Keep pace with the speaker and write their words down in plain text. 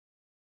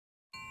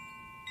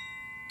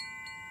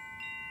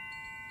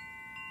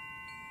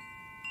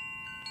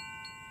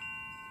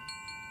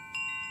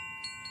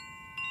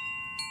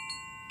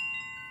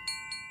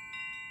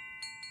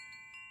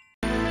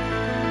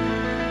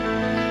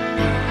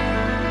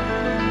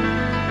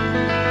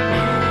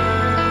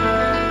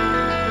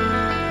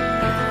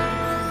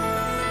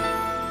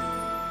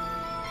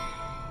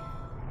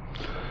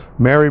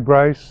Mary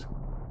Brice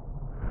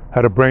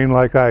had a brain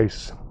like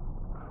ice,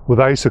 with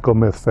icicle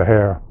myth for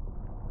hair,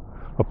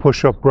 a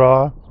push-up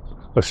bra,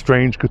 a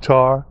strange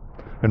guitar,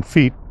 and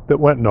feet that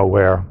went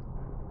nowhere.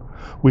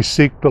 We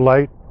seeked the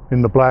light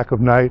in the black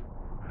of night,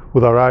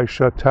 with our eyes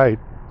shut tight.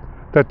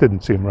 That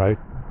didn't seem right.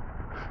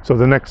 So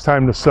the next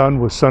time the sun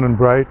was sunning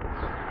bright,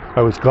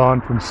 I was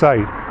gone from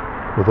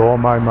sight with all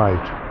my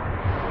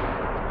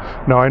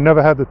might. Now I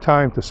never had the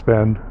time to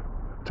spend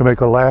to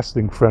make a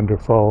lasting friend or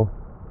foe,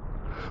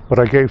 but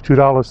I gave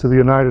 $2 to the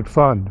United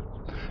Fund.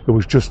 It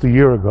was just a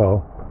year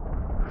ago.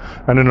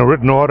 And in a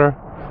written order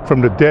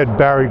from the dead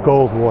Barry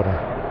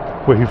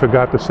Goldwater, where he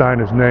forgot to sign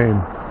his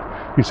name,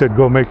 he said,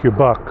 "Go make your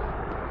buck.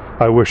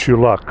 I wish you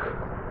luck.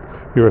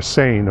 You're a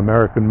sane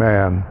American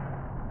man."